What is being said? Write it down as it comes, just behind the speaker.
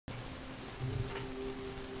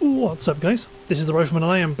What's up guys, this is the Rifleman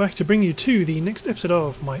and I am back to bring you to the next episode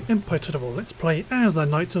of my Empire Total Let's Play as the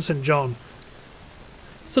Knights of St. John.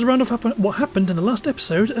 So to round off what happened in the last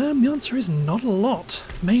episode, the answer is not a lot.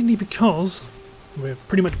 Mainly because we're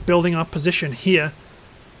pretty much building our position here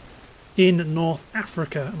in North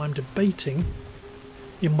Africa, and I'm debating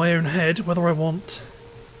in my own head whether I want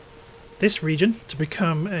this region to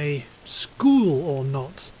become a school or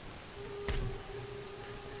not.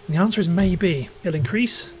 And the answer is maybe. It'll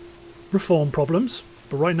increase reform problems,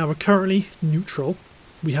 but right now we're currently neutral.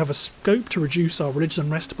 We have a scope to reduce our religious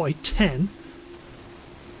unrest by 10,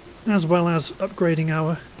 as well as upgrading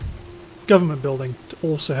our government building to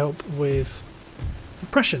also help with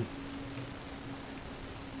oppression.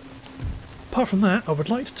 Apart from that, I would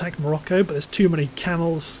like to attack Morocco, but there's too many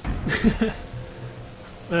camels.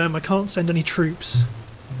 I can't send any troops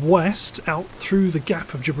west out through the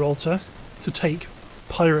Gap of Gibraltar to take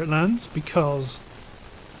pirate lands because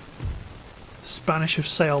Spanish have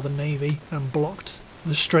sailed the navy and blocked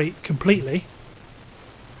the strait completely.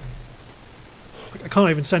 I can't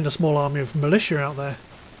even send a small army of militia out there,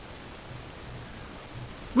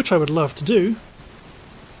 which I would love to do,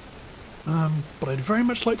 but I'd very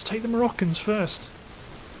much like to take the Moroccans first.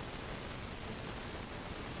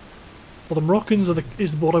 Well, the Moroccans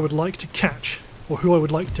is what I would like to catch, or who I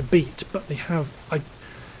would like to beat, but they have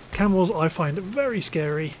camels I find very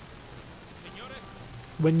scary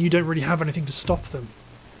when you don't really have anything to stop them.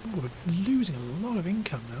 Ooh, we're losing a lot of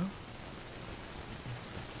income now.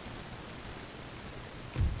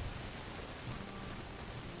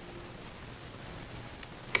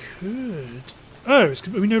 Good. Oh, it's,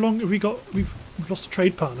 we no longer we've lost a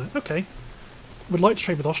trade partner. Okay. Would like to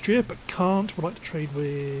trade with Austria, but can't. Would like to trade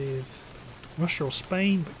with Russia or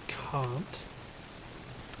Spain, but can't.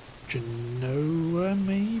 Genoa,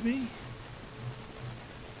 maybe?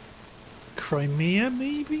 Crimea,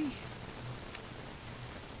 maybe?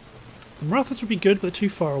 The Marathons would be good, but they're too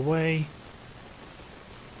far away.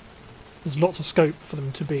 There's lots of scope for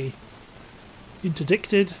them to be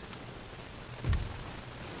interdicted.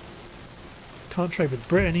 Can't trade with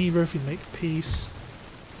Britain either if we make peace.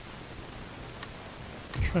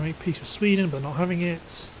 Try and make peace with Sweden, but not having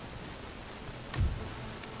it.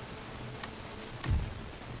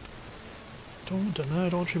 Don't know, I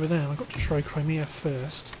don't want to trade with them. I've got to try Crimea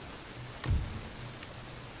first.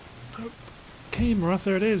 Okay,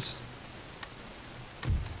 Maratha it is.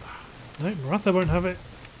 No, Maratha won't have it.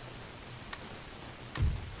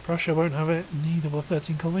 Prussia won't have it. Neither will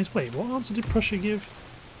 13 colonies. Wait, what answer did Prussia give?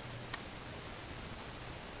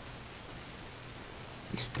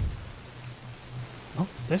 Well,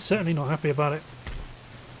 they're certainly not happy about it.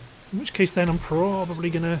 In which case then I'm probably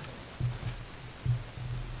going to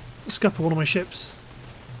scupper one of my ships.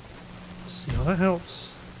 See how that helps.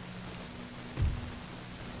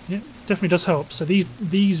 Yeah, definitely does help. So these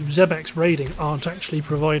Zebeks raiding aren't actually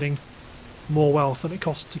providing more wealth than it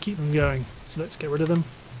costs to keep them going. So let's get rid of them.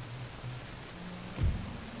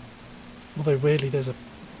 Although weirdly there's a...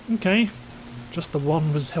 Okay, just the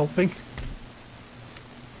one was helping.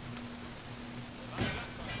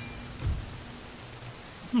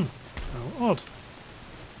 How odd.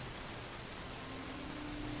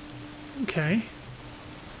 Okay.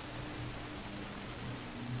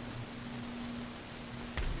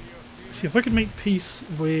 See, if I could make peace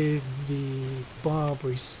with the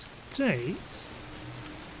Barbary states...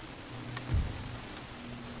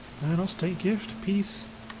 No, not state gift, peace.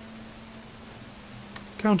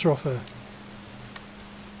 Counteroffer.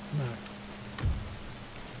 No.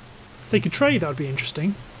 If they could trade, that would be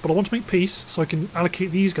interesting, but I want to make peace so I can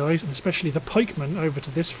allocate these guys, and especially the pikemen, over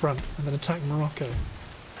to this front and then attack Morocco.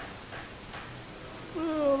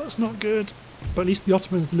 Oh, that's not good. But at least the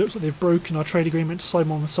Ottomans, it looks like they've broken our trade agreement to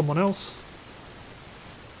sign on with someone else.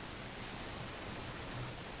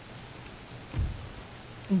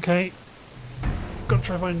 Okay. Got to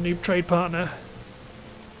try and find a new trade partner.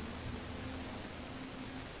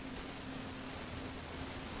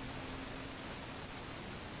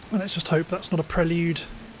 Well, let's just hope that's not a prelude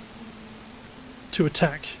to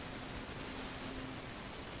attack.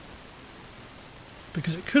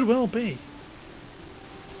 Because it could well be.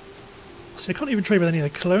 See, I can't even trade with any of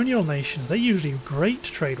the colonial nations. They're usually great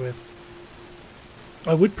to trade with.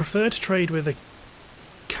 I would prefer to trade with a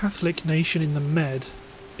Catholic nation in the Med,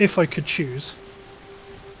 if I could choose.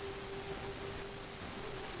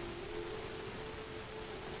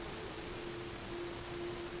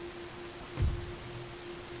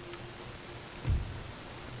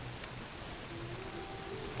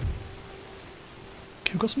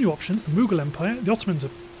 Okay, we've got some new options. The Mughal Empire, the Ottomans are...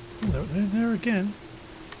 Oh, they're there again.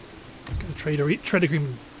 Let's get the trade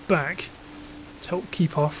agreement back. to help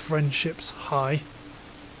keep our friendships high.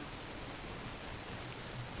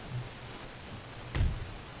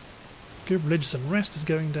 Good religious unrest is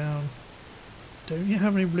going down. Don't you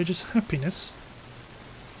have any religious happiness?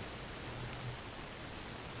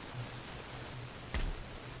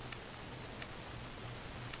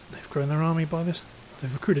 They've grown their army by this.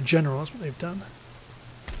 They've recruited generals, that's what they've done.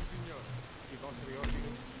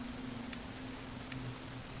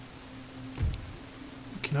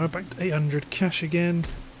 Okay, now we're back to 800 cash again.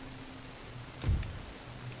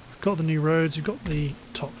 We've got the new roads, we've got the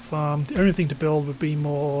top farm. The only thing to build would be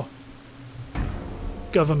more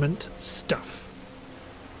government stuff.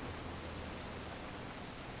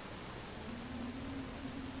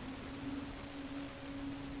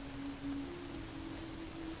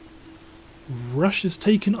 Russia's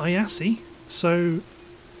taken Iasi, so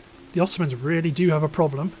the Ottomans really do have a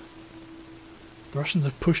problem. The Russians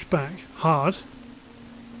have pushed back hard.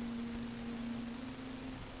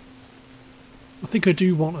 I think I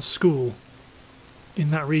do want a school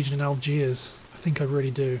in that region in Algiers. I think I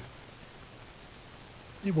really do.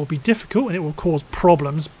 It will be difficult and it will cause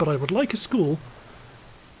problems, but I would like a school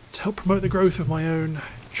to help promote the growth of my own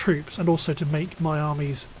troops and also to make my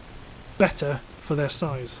armies better for their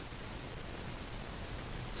size.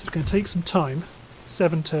 So it's going to take some time,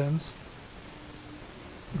 7 turns.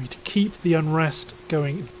 We need to keep the unrest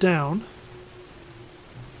going down.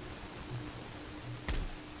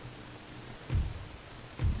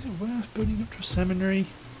 Is it worth building up to a seminary?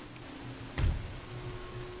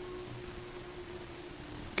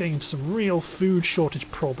 Getting into some real food shortage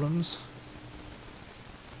problems.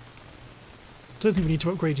 Don't think we need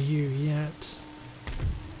to upgrade you yet.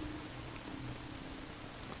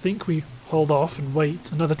 I think we hold off and wait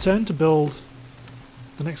another turn to build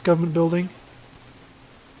the next government building.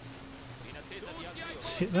 Let's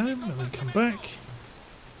hit them and then come back.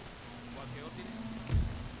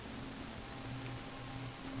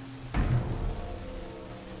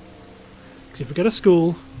 Because if we get a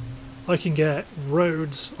school, I can get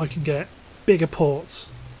roads, I can get bigger ports,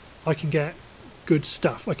 I can get good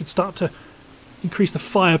stuff. I can start to increase the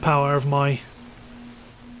firepower of my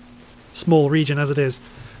small region as it is.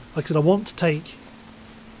 Like I said, I want to take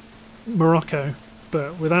Morocco,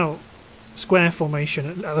 but without square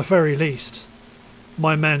formation, at the very least,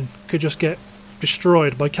 my men could just get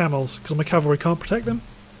destroyed by camels, because my cavalry can't protect them.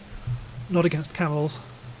 Not against camels.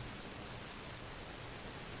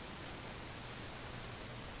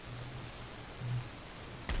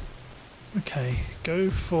 Okay, go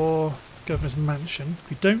for Governor's Mansion.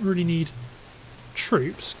 We don't really need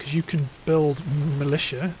troops, because you can build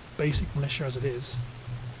militia, basic militia as it is.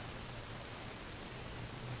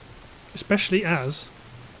 Especially as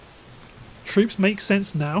troops make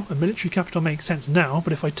sense now, a military capital makes sense now,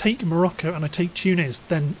 but if I take Morocco and I take Tunis,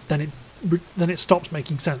 then it stops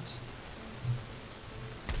making sense.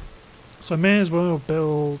 So I may as well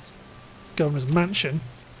build Governor's Mansion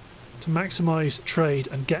to maximise trade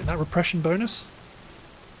and get that repression bonus.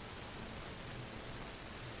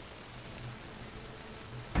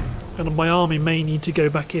 And my army may need to go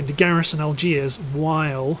back in to garrison Algiers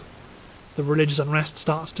while the religious unrest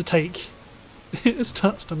starts to make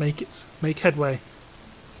headway.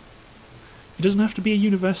 It doesn't have to be a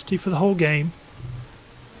university for the whole game,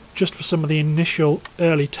 just for some of the initial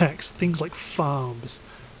early texts, things like farms,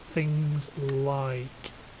 things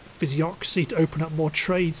like physiocracy to open up more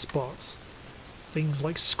trade spots, things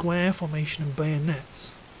like square formation and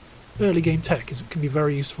bayonets. Early game tech can be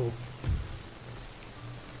very useful.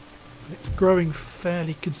 And it's growing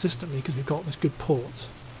fairly consistently because we've got this good port.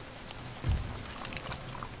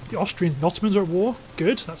 The Austrians and Ottomans are at war.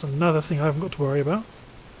 Good, that's another thing I haven't got to worry about.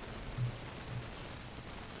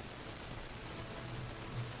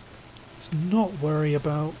 Let's not worry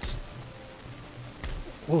about...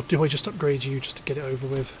 Or do I just upgrade you just to get it over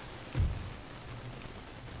with?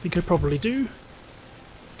 I think I probably do.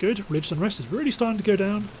 Good, religious unrest is really starting to go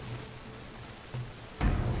down.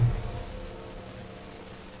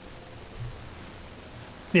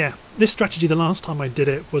 Yeah, this strategy the last time I did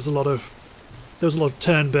it was there was a lot of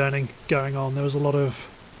turn burning going on. There was a lot of,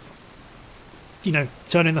 you know,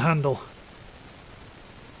 turning the handle.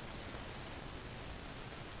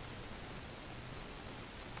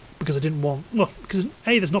 Because I didn't want... Well, because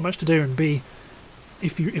A, there's not much to do, and B,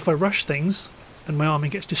 if I rush things and my army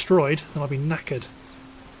gets destroyed, then I'll be knackered.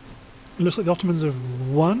 It looks like the Ottomans have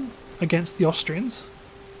won against the Austrians.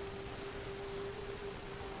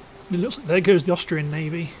 It looks like there goes the Austrian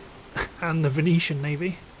navy and the Venetian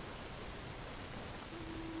navy.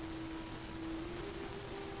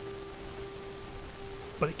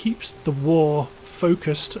 but it keeps the war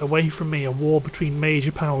focused away from me, a war between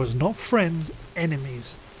major powers, not friends,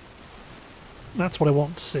 enemies. That's what I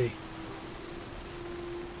want to see.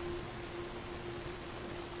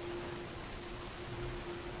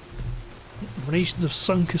 The Venetians have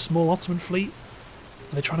sunk a small Ottoman fleet.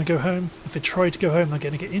 Are they trying to go home? If they try to go home, they're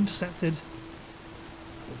going to get intercepted.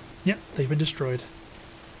 Yep, they've been destroyed.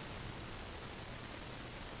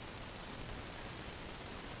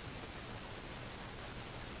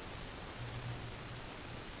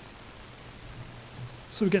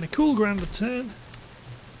 So we're getting a cool ground return.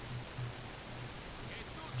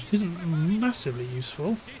 Isn't massively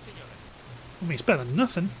useful. I mean, it's better than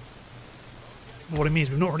nothing. But what it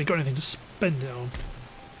means, we've not really got anything to spend it on.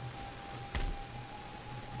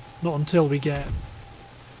 Not until we get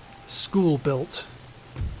a school built.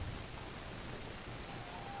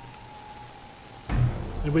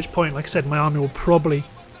 At which point, like I said, my army will probably...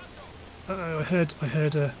 I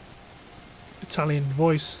heard a Italian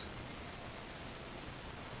voice.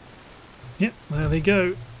 Yep, there they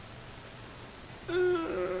go.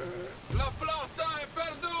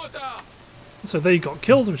 So they got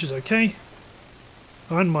killed, which is okay.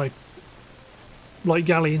 And my light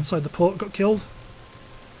galley inside the port got killed.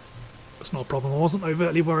 That's not a problem, I wasn't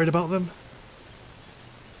overtly worried about them.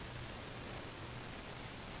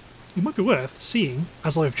 It might be worth seeing,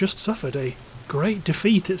 as I've just suffered a great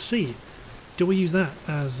defeat at sea. Do we use that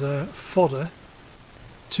as fodder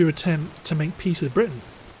to attempt to make peace with Britain?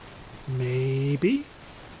 Maybe?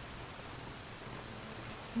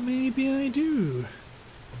 Maybe I do.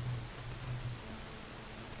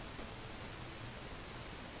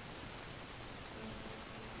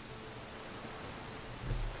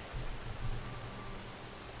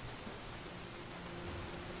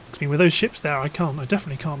 I mean, with those ships there, I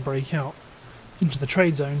definitely can't break out into the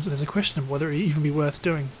trade zones, and there's a question of whether it even be worth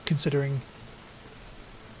doing, considering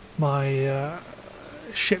my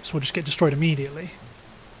ships will just get destroyed immediately.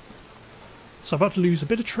 So I'm about to lose a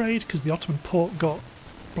bit of trade because the Ottoman port got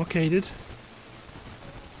blockaded.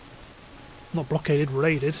 Not blockaded,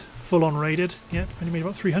 raided. Full on raided. Yep, only made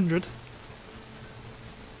about 300.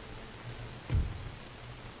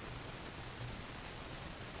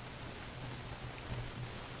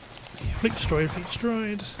 Fleet destroyed, fleet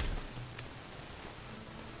destroyed.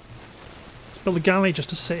 Let's build a galley just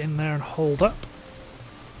to sit in there and hold up.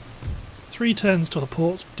 3 turns till the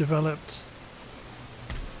port's developed.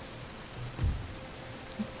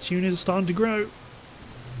 Tunis are starting to grow.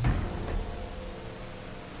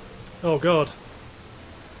 Oh god.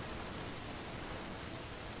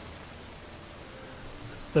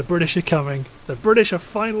 The British are coming. The British are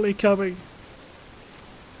finally coming.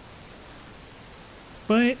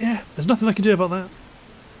 But yeah, there's nothing I can do about that.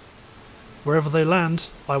 Wherever they land,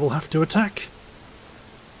 I will have to attack.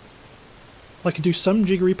 I can do some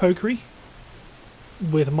jiggery pokery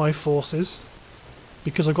with my forces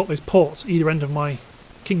because I've got those ports either end of my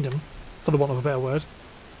kingdom, for the want of a better word.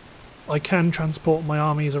 I can transport my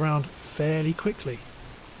armies around fairly quickly.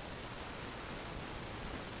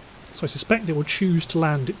 So I suspect they will choose to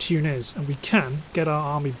land at Tunis, and we can get our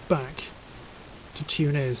army back to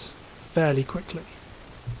Tunis fairly quickly.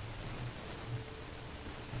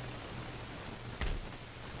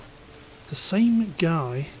 The same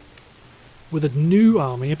guy with a new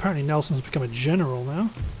army. Apparently Nelson's become a general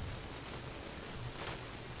now.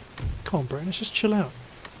 Come on, Britain, let's just chill out.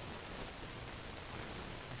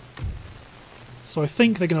 So I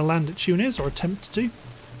think they're going to land at Tunis, or attempt to.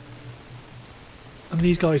 And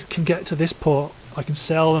these guys can get to this port. I can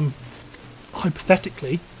sail them,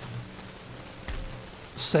 hypothetically,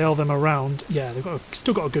 sail them around. Yeah, they've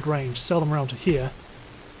still got a good range. Sail them around to here,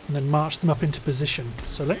 and then march them up into position.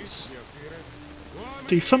 So let's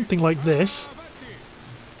do something like this.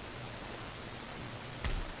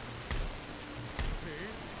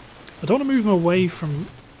 I don't want to move them away from...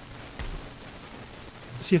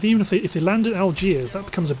 See, even if they land at Algiers, that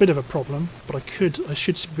becomes a bit of a problem, but I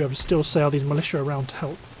should be able to still sail these militia around to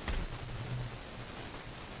help.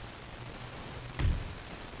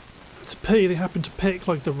 It's a pity they happened to pick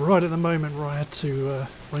like the right at the moment where I had to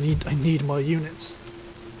I need my units.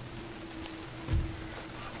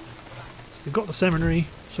 So they've got the seminary,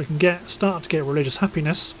 so I can start to get religious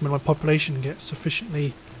happiness when my population gets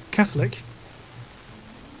sufficiently Catholic.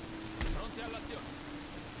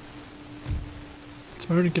 So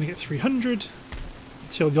we're only going to get 300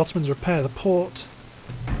 until the Ottomans repair the port.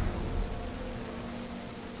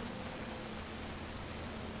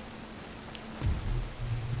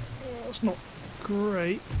 Oh, that's not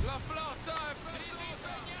great. Are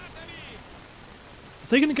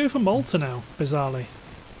they going to go for Malta now, bizarrely?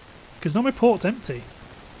 Because now my port's empty.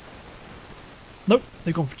 Nope,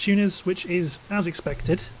 they've gone for tuners, which is as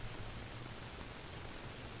expected.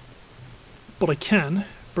 But I can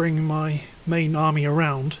bring my main army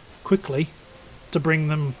around quickly to bring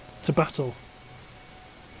them to battle.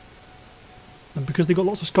 And because they've got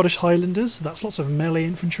lots of Scottish Highlanders, that's lots of melee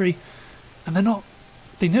infantry, and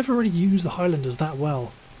they never really use the Highlanders that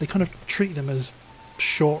well. They kind of treat them as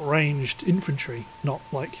short-ranged infantry, not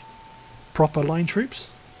like proper line troops.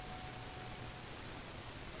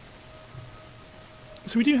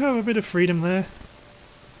 So we do have a bit of freedom there.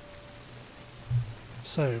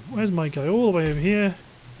 So, where's my guy? All the way over here.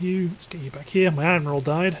 Let's get you back here. My admiral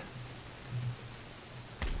died.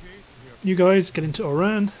 You guys get into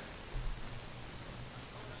Oran.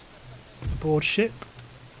 Aboard ship.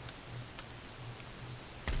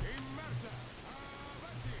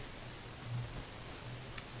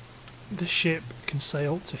 This ship can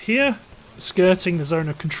sail to here, skirting the zone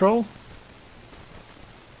of control.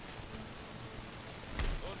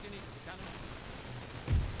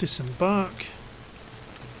 Disembark.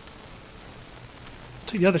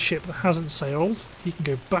 Take the other ship that hasn't sailed. He can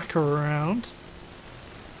go back around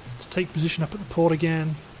to take position up at the port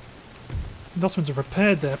again. The Ottomans have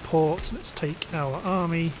repaired their port, so let's take our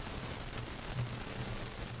army.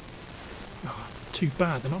 Oh, too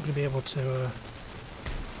bad, they're not going to be able to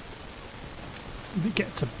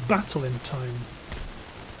get to battle in time.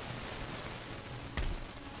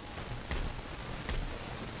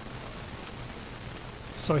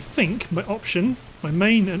 So I think my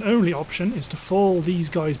main and only option, is to fall these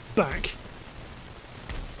guys back,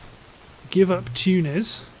 give up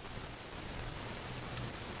Tunis,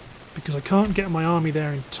 because I can't get my army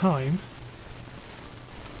there in time.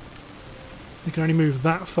 They can only move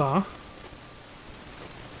that far.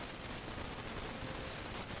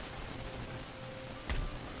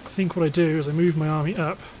 I think what I do is I move my army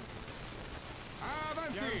up,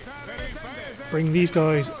 bring these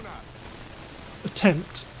guys,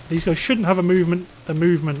 these guys shouldn't have a movement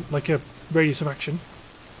like a radius of action.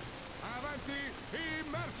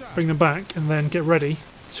 Bring them back and then get ready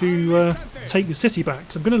to take the city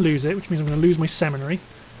back. So I'm going to lose it, which means I'm going to lose my seminary.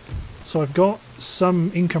 So I've got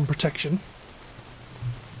some income protection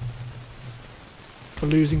for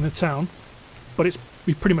losing the town, but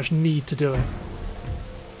we pretty much need to do it.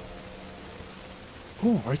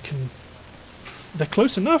 Oh, they're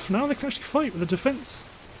close enough now, they can actually fight with the defence.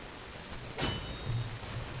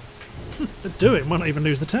 Let's do it, might not even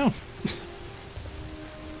lose the town.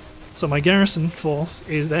 So my garrison force,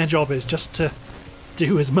 their job is just to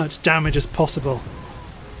do as much damage as possible.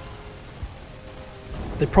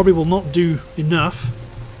 They probably will not do enough,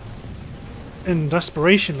 and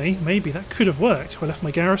aspirationally, maybe that could have worked if I left my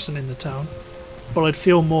garrison in the town, but I'd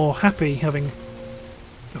feel more happy having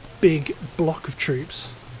a big block of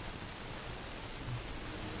troops.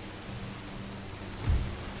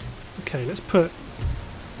 Okay, let's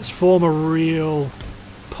form a real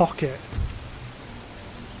pocket.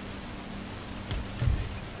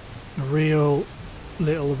 A real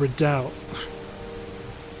little redoubt.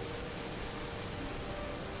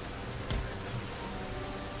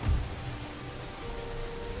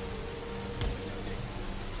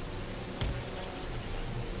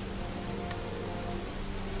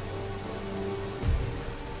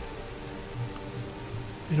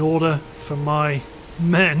 In order for my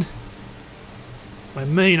men, my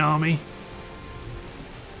main army,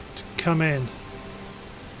 to come in.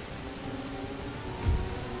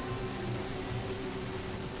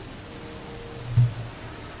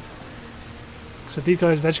 So these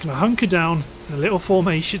guys, they're just going to hunker down in a little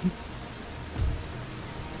formation,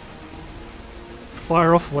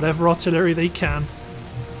 fire off whatever artillery they can.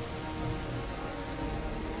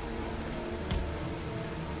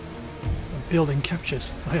 Building captured.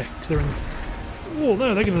 Oh yeah, because they're in. Oh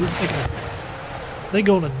no, they're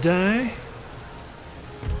gonna die.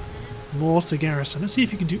 Mortar garrison. Let's see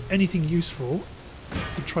if you can do anything useful.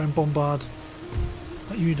 And try and bombard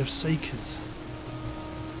that unit of Sakers.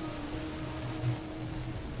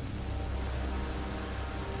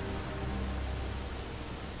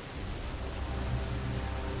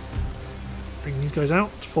 Bring these guys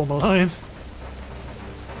out to form a line.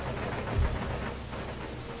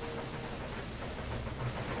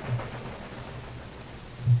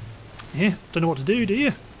 Yeah, don't know what to do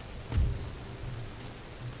you?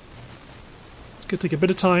 It's going to take a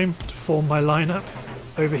bit of time to form my line up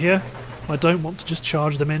over here. I don't want to just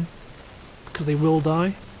charge them in, because they will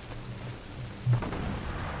die.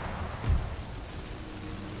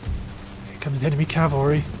 Here comes the enemy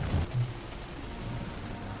cavalry.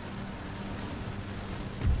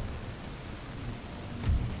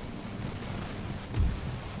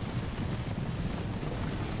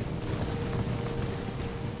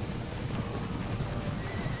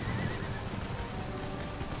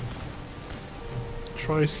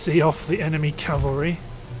 Try to see off the enemy cavalry.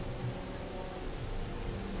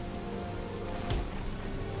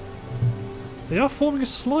 They are forming a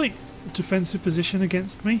slight defensive position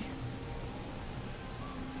against me.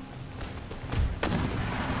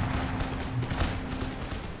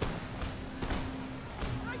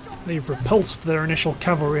 They've repulsed their initial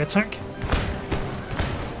cavalry attack.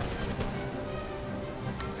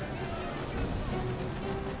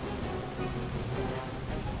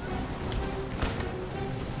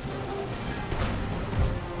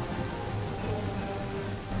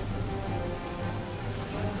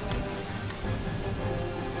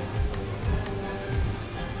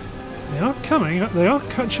 They are coming, they are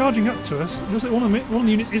charging up to us. It looks like one of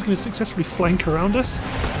the units is going to successfully flank around us.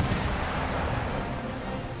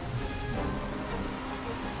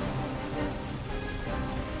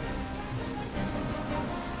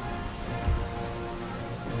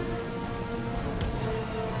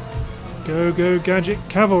 Go, go, gadget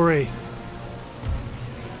cavalry!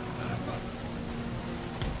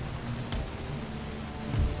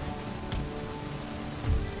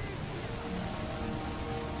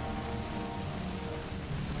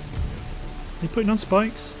 They putting on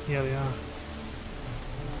spikes? Yeah, they are.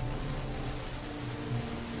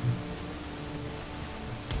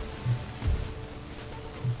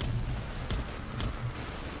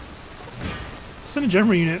 Send a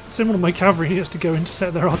general unit, send one of my cavalry units to go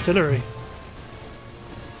intercept their artillery.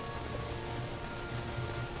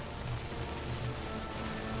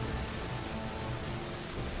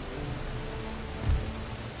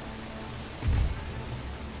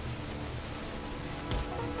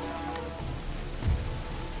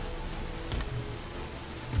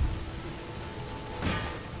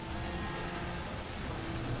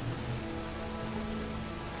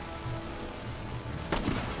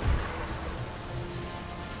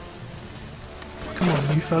 Come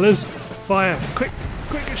on, you fellas. Fire. Quick,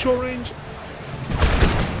 quick at short range.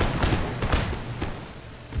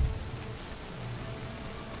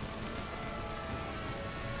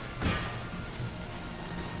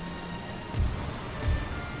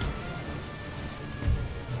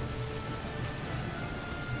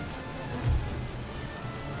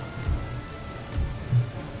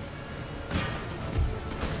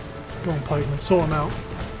 Go on, pikemen, sort them out.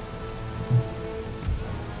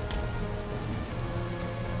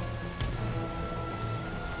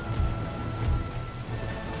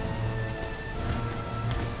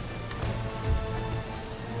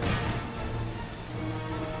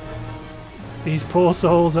 These poor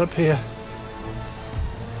souls up here.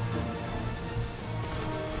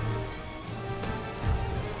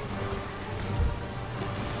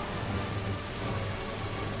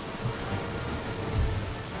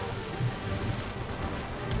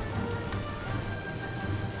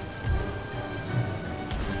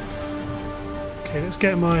 Okay, let's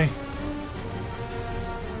get my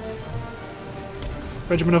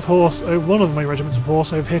regiment of horse, one of my regiments of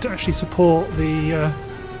horse over here to actually support the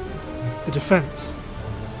defence.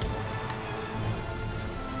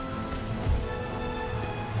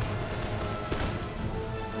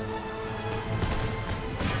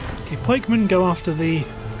 Okay, pikemen go after the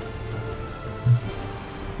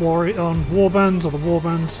warbands or the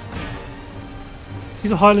warband.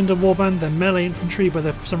 These are Highlander warband, they're melee infantry, but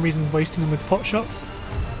they're for some reason wasting them with pot shots.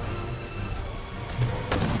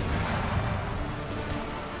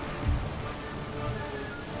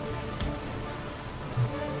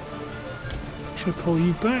 Should pull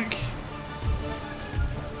you back.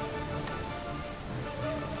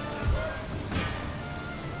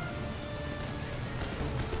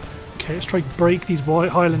 Okay, let's try to break these white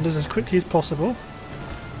Highlanders as quickly as possible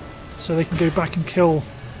so they can go back and kill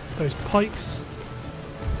those pikes.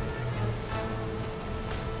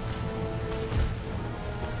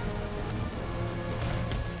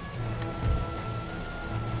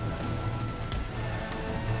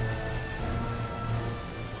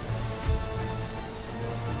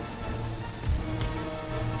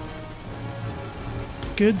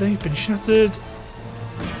 Good, they've been shattered.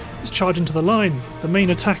 Let's charge into the line. The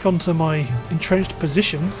main attack onto my entrenched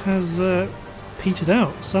position has petered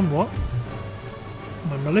out somewhat.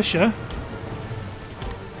 My militia,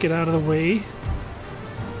 get out of the way.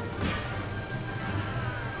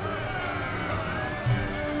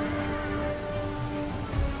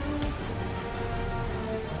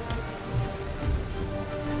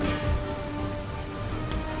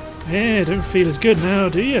 Yeah, don't feel as good now,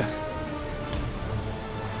 do you?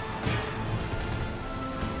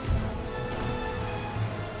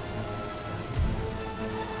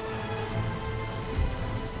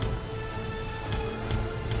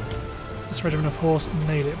 This regiment of horse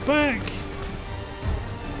nail it back.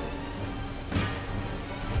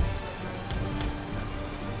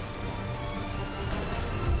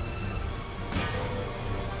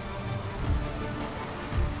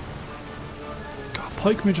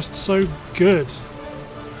 pikemen are just so good.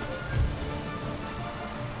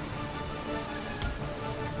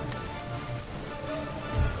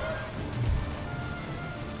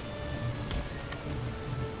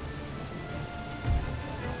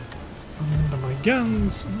 Under my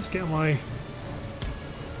guns. Let's get my...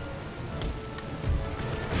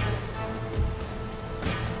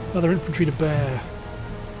 other infantry to bear.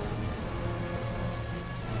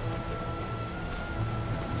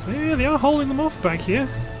 So yeah, they are holding them off back here.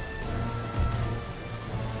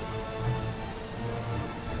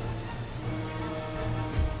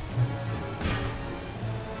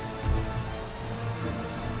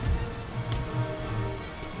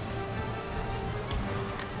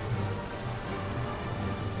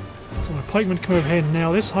 So my pikemen come over here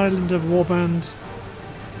now. This Highlander warband.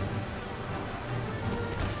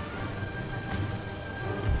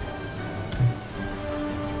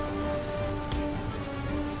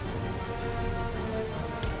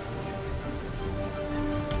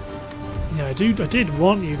 I did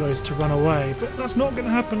want you guys to run away, but that's not going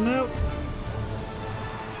to happen now.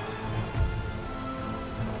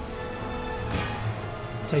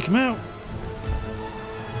 Take him out.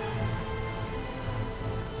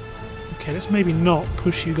 Okay, let's maybe not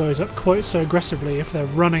push you guys up quite so aggressively if they're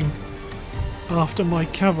running after my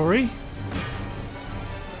cavalry.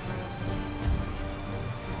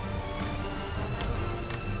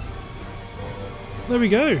 There we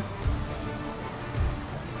go.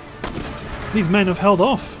 These men have held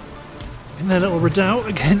off in their little redoubt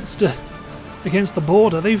against the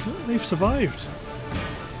border. They've survived.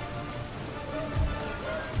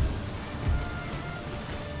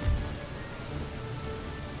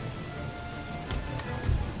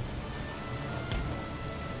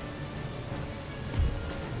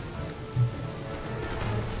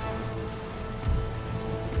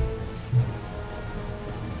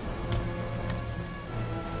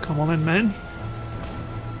 Come on then, men.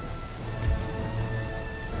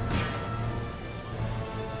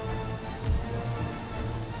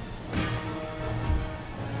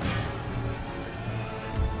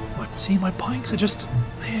 See, my pikes are just...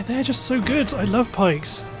 they're just so good. I love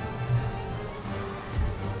pikes.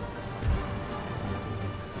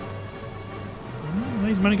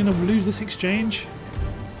 These men are going to lose this exchange.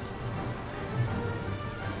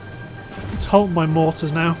 Let's hold my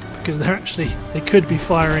mortars now, because they could be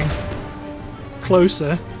firing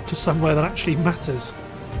closer to somewhere that actually matters.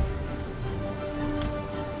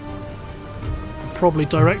 Probably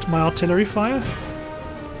direct my artillery fire.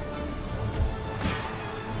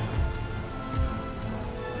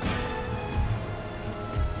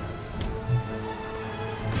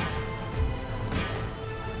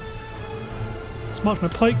 March my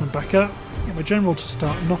pikemen back up, get my general to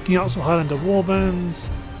start knocking out some Highlander warbands.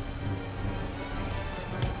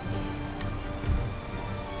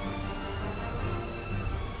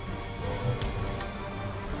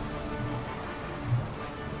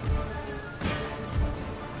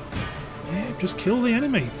 Yeah, just kill the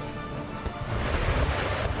enemy.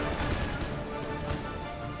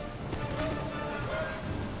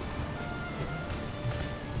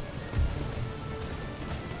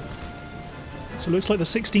 So it looks like the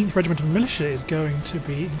 16th Regiment of Militia is going to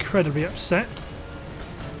be incredibly upset.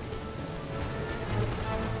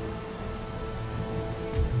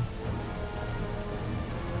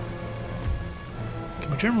 Okay,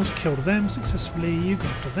 my generals killed them successfully, you go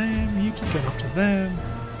after them, you keep going after them.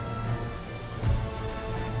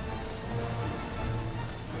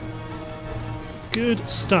 Good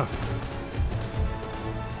stuff.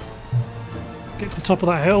 Get to the top of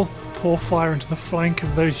that hill, pour fire into the flank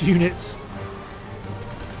of those units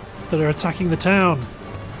that are attacking the town.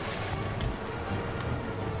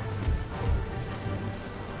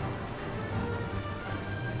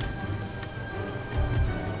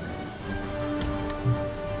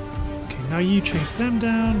 Okay, now you chase them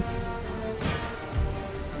down.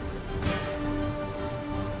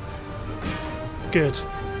 Good.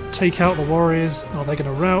 Take out the warriors. Oh, they're going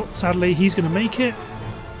to rout. Sadly, he's going to make it.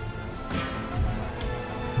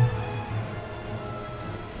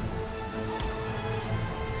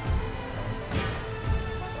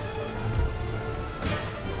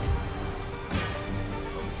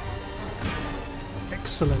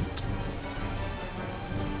 Excellent.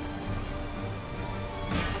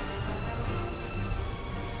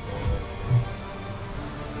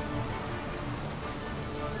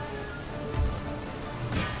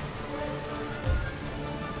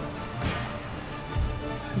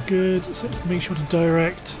 Good, so let's make sure to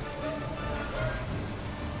direct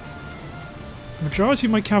the majority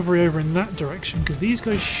of my cavalry over in that direction, because these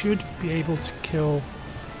guys should be able to kill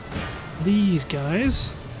these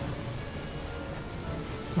guys.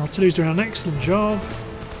 Our artillery's doing an excellent job.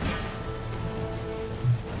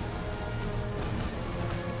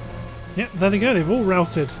 Yep, there they go, they've all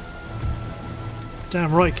routed.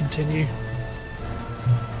 Damn right, continue.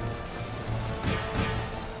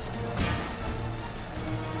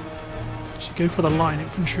 Should go for the line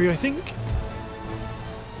infantry, I think.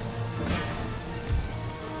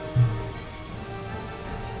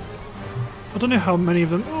 I don't know how many of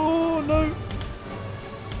them. Oh no!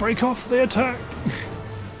 Break off the attack!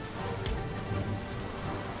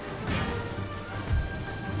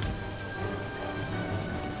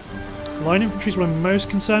 Line infantry is what I'm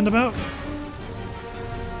most concerned about.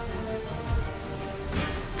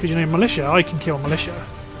 Because, you know, militia, I can kill militia.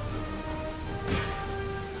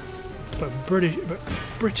 But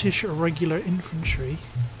British regular infantry.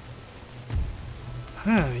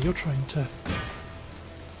 Ah, you're trying to...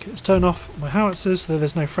 Okay, let's turn off my howitzers so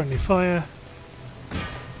there's no friendly fire.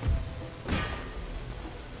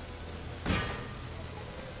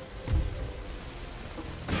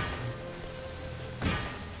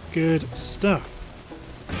 Good stuff.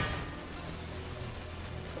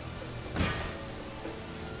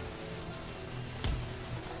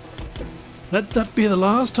 Let that be the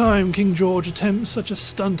last time King George attempts such a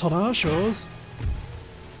stunt on our shores.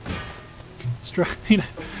 You know,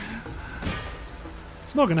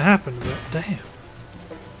 it's not going to happen, but damn.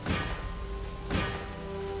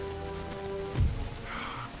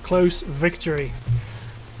 Close victory.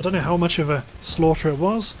 I don't know how much of a slaughter it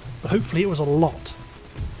was, but hopefully it was a lot.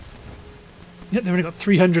 Yet they've only got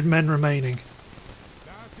 300 men remaining.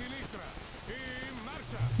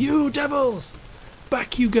 You devils!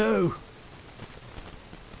 Back you go!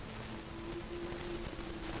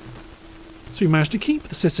 So we managed to keep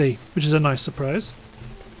the city, which is a nice surprise.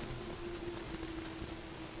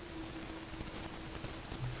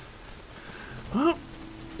 Well,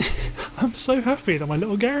 I'm so happy that my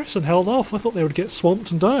little garrison held off. I thought they would get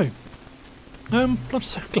swamped and die. But I'm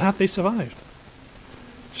so glad they survived.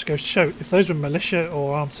 Just goes to show, if those were militia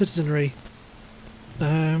or armed citizenry,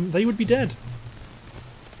 they would be dead.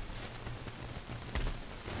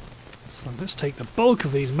 So let's take the bulk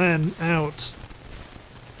of these men out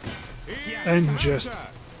and just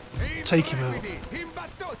take him out.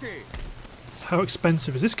 How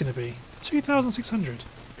expensive is this going to be? 2,600.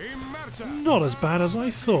 Not as bad as I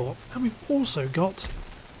thought. And we've also got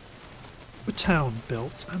a town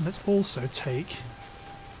built. And let's also take...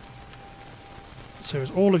 So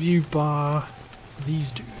it's all of you bar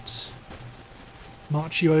these dudes.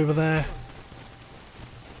 March you over there.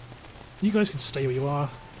 You guys can stay where you are.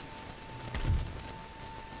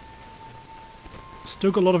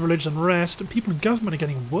 Still got a lot of religious unrest, and people in government are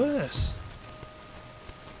getting worse.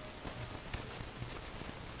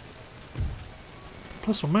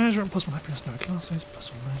 +1 management, +1 happiness, no classes,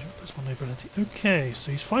 +1 management, +1 nobility. Okay,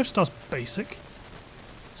 so he's 5 stars basic.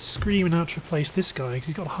 Screaming out to replace this guy because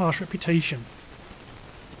he's got a harsh reputation.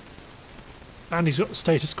 And he's got the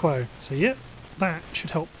status quo. So yep, that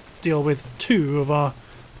should help deal with 2 of our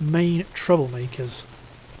main troublemakers.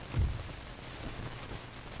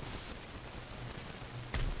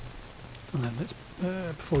 And then let's,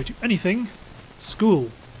 before we do anything, school.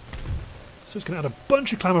 So it's going to add a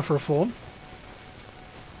bunch of clamour for reform.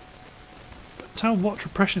 But town watch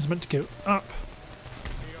repression is meant to go up.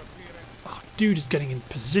 Oh, dude is getting in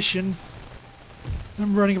position.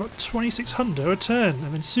 I'm running about 2,600 a turn,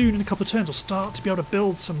 and then soon in a couple of turns we'll start to be able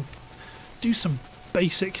to do some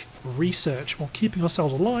basic research while keeping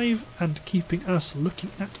ourselves alive and keeping us looking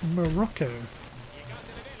at Morocco.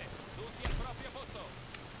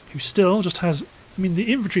 Who still just has... I mean,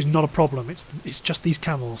 the infantry is not a problem, it's just these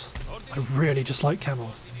camels. I really dislike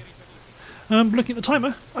camels. Looking at the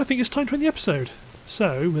timer, I think it's time to end the episode.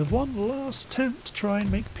 So, with one last attempt to try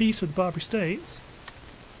and make peace with Barbary States...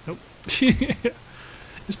 Nope.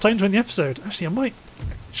 It's time to end the episode. Actually, I might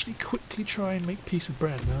actually quickly try and make peace with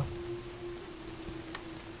Britain now.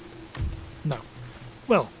 No.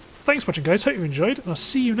 Well, thanks for watching, guys. Hope you enjoyed, and I'll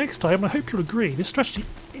see you next time. I hope you'll agree this strategy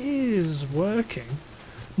is working.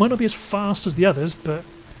 Might not be as fast as the others, but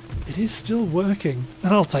it is still working,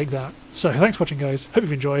 and I'll take that. So, thanks for watching, guys. Hope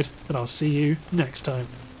you've enjoyed, and I'll see you next time.